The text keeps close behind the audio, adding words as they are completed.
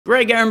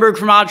Greg Ehrenberg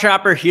from Odd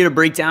Trapper here to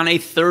break down a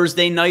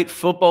Thursday night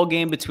football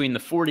game between the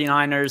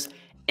 49ers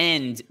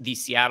and the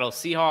Seattle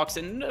Seahawks,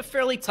 and a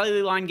fairly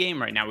tightly lined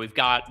game right now. We've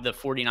got the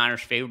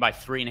 49ers favored by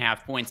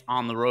 3.5 points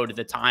on the road at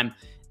the time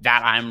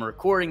that I'm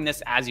recording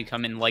this. As you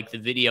come in, like the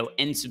video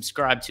and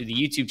subscribe to the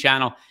YouTube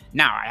channel.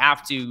 Now, I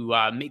have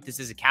to make this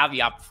as a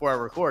caveat before I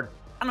record.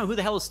 I don't know who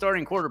the hell is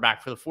starting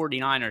quarterback for the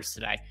 49ers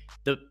today.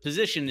 The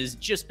position has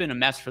just been a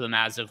mess for them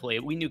as of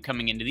late. We knew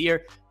coming into the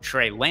year,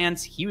 Trey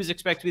Lance, he was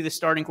expected to be the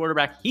starting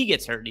quarterback. He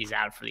gets hurt, he's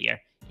out for the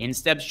year. In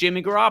steps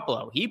Jimmy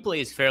Garoppolo. He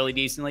plays fairly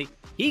decently.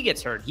 He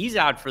gets hurt, he's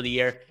out for the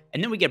year.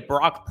 And then we get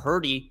Brock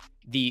Purdy,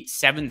 the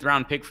 7th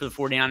round pick for the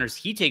 49ers.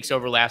 He takes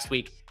over last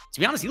week. To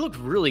be honest, he looked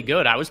really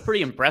good. I was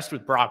pretty impressed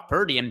with Brock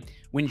Purdy. And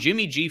when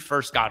Jimmy G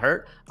first got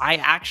hurt, I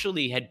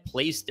actually had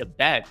placed a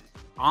bet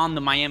on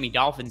the Miami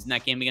Dolphins in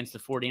that game against the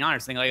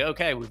 49ers, thinking like,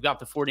 okay, we've got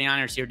the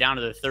 49ers here down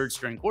to their 3rd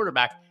string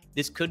quarterback.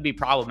 This could be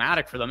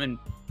problematic for them. And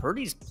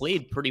Purdy's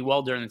played pretty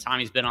well during the time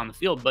he's been on the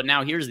field. But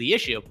now here's the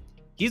issue.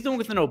 He's dealing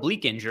with an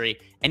oblique injury,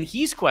 and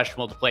he's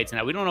questionable to play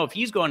tonight. We don't know if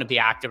he's going to be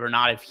active or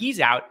not. If he's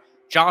out,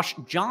 Josh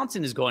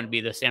Johnson is going to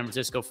be the San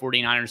Francisco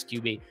 49ers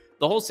QB.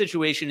 The whole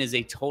situation is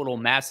a total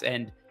mess,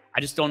 and I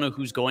just don't know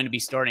who's going to be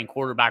starting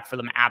quarterback for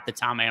them at the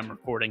time I am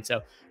recording.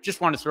 So just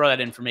want to throw that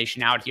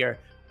information out here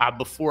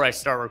before I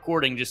start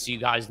recording, just so you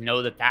guys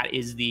know that that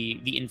is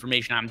the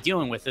information I'm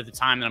dealing with at the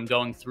time that I'm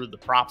going through the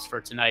props for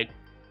tonight.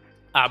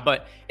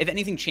 But if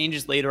anything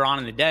changes later on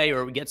in the day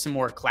or we get some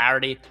more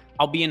clarity,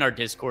 I'll be in our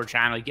Discord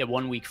channel. You get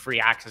 1 week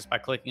free access by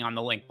clicking on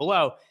the link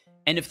below.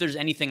 And if there's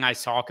anything I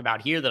talk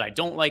about here that I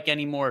don't like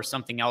anymore or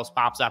something else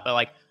pops up I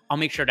like, I'll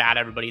make sure to add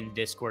everybody in the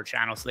Discord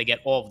channel so they get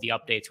all of the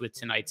updates with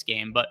tonight's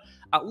game. But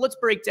let's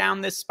break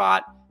down this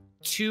spot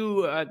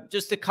to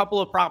just a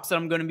couple of props that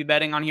I'm going to be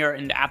betting on here.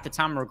 And at the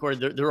time I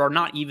recorded, there are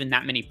not even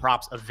that many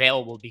props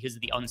available because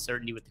of the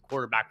uncertainty with the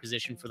quarterback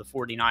position for the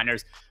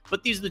 49ers.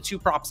 But these are the 2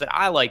 props that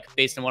I like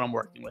based on what I'm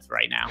working with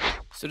right now.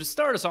 So to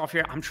start us off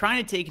here, I'm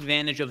trying to take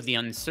advantage of the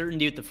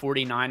uncertainty with the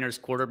 49ers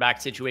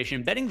quarterback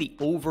situation, betting the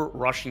over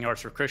rushing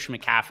yards for Christian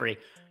McCaffery.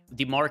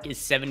 The mark is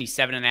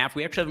 77.5.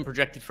 We actually have him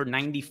projected for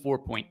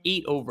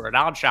 94.8 over at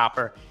Odd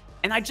Shopper.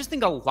 And I just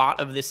think a lot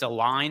of this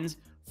aligns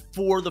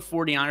for the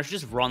 49ers.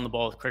 Just run the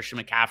ball with Christian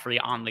McCaffrey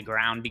on the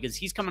ground because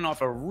he's coming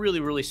off a really,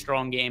 really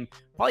strong game.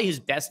 Probably his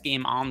best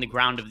game on the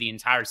ground of the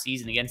entire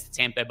season against the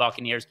Tampa Bay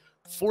Buccaneers.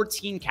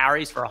 14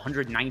 carries for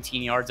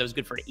 119 yards. That was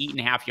good for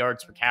 8.5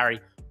 yards per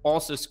carry.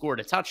 Also scored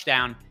a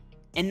touchdown.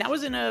 And that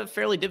was in a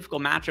fairly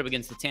difficult matchup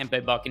against the Tampa Bay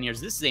Buccaneers.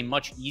 This is a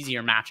much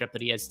easier matchup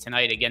that he has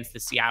tonight against the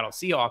Seattle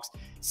Seahawks.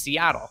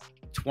 Seattle,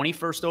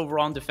 21st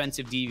overall in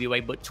defensive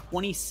DVOA, but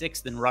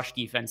 26th in rush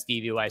defense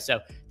DVOA.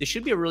 So this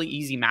should be a really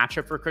easy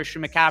matchup for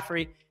Christian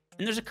McCaffrey.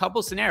 And there's a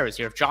couple scenarios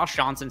here. If Josh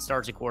Johnson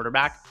starts a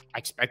quarterback, I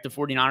expect the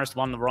 49ers to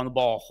want to run the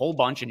ball a whole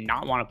bunch and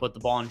not want to put the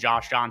ball in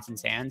Josh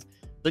Johnson's hands.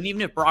 But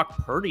even if Brock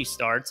Purdy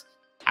starts,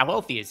 how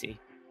healthy is he?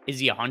 Is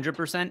he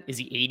 100%? Is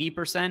he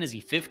 80%? Is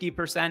he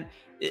 50%?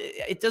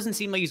 It doesn't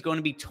seem like he's going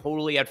to be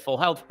totally at full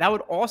health. That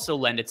would also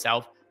lend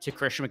itself to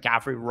Christian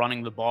McCaffrey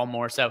running the ball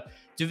more. So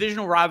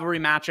divisional rivalry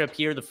matchup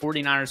here. The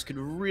 49ers could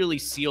really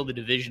seal the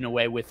division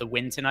away with a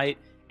win tonight.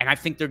 And I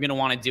think they're going to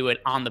want to do it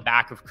on the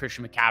back of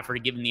Christian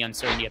McCaffrey, given the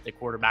uncertainty at the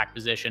quarterback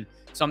position.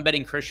 So I'm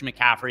betting Christian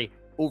McCaffrey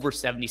over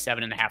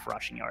 77.5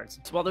 rushing yards.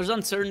 So while there's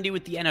uncertainty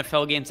with the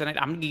NFL game tonight,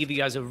 I'm going to give you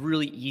guys a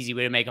really easy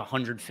way to make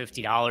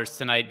 $150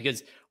 tonight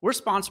because we're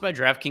sponsored by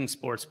DraftKings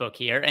Sportsbook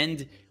here.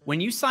 And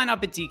when you sign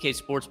up at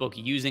DK Sportsbook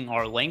using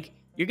our link,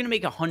 you're going to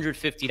make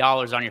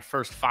 $150 on your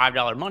first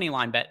 $5 money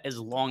line bet as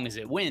long as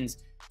it wins.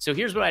 So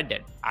here's what I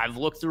did. I've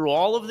looked through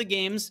all of the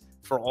games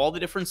for all the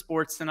different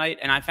sports tonight,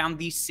 and I found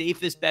the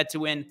safest bet to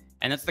win,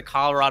 and that's the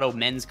Colorado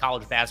men's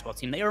college basketball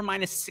team. They are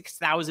minus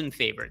 6,000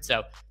 favorites,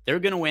 so they're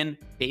going to win,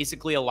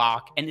 basically a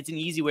lock, and it's an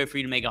easy way for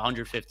you to make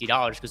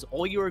 $150 because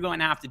all you are going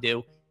to have to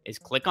do is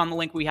click on the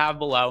link we have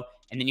below,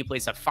 and then you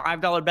place a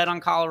 $5 bet on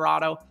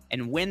Colorado,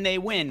 and when they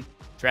win,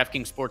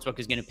 DraftKings Sportsbook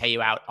is going to pay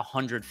you out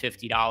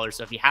 $150.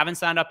 So if you haven't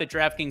signed up at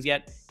DraftKings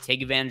yet,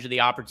 take advantage of the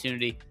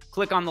opportunity.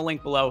 Click on the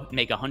link below and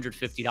make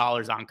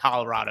 $150 on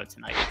Colorado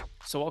tonight.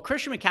 So while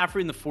Christian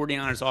McCaffrey in the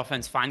 49ers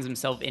offense finds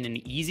himself in an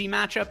easy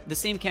matchup, the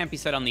same can't be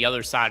said on the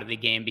other side of the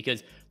game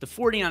because the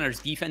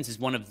 49ers defense is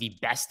one of the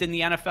best in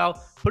the NFL,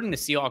 putting the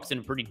Seahawks in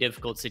a pretty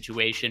difficult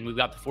situation. We've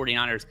got the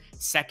 49ers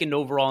 2nd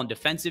overall in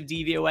defensive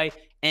DVOA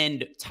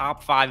and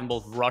top 5 in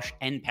both rush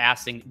and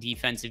passing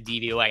defensive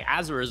DVOA.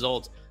 As a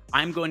result,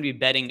 I'm going to be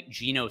betting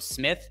Geno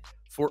Smith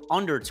for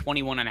under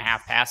 21.5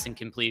 passing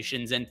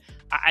completions. And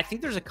I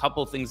think there's a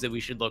couple things that we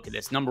should look at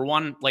this. Number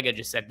one, like I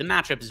just said, the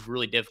matchup is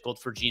really difficult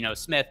for Geno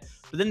Smith.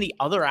 But then the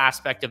other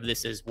aspect of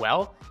this as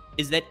well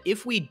is that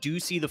if we do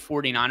see the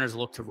 49ers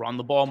look to run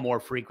the ball more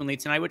frequently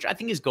tonight, which I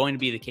think is going to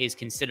be the case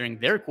considering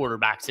their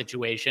quarterback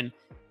situation,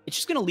 it's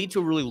just going to lead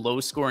to a really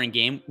low-scoring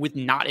game with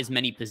not as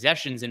many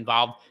possessions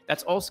involved.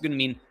 That's also going to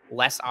mean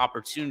less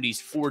opportunities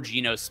for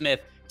Geno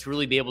Smith to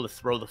really be able to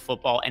throw the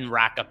football and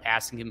rack up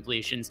passing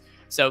completions.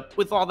 So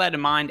with all that in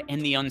mind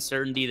and the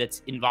uncertainty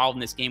that's involved in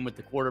this game with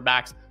the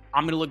quarterbacks,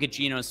 I'm going to look at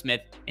Geno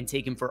Smith and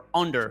take him for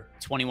under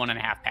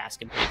 21.5 pass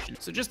completion.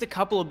 So just a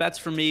couple of bets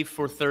for me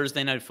for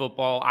Thursday Night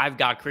Football. I've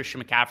got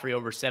Christian McCaffery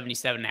over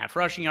 77.5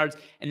 rushing yards,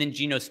 and then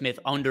Geno Smith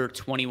under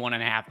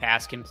 21.5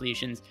 pass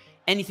completions.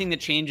 Anything that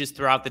changes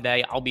throughout the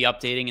day, I'll be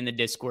updating in the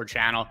Discord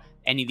channel.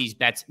 Any of these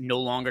bets no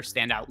longer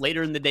stand out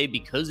later in the day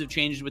because of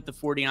changes with the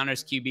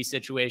 49ers QB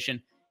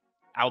situation.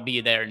 I'll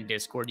be there in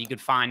Discord. You could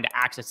find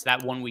access to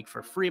that 1 week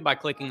for free by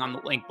clicking on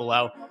the link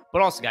below.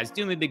 But also, guys,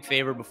 do me a big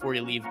favor before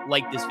you leave.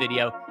 Like this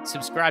video,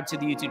 subscribe to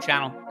the YouTube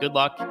channel. Good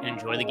luck and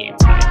enjoy the game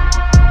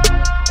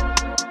tonight.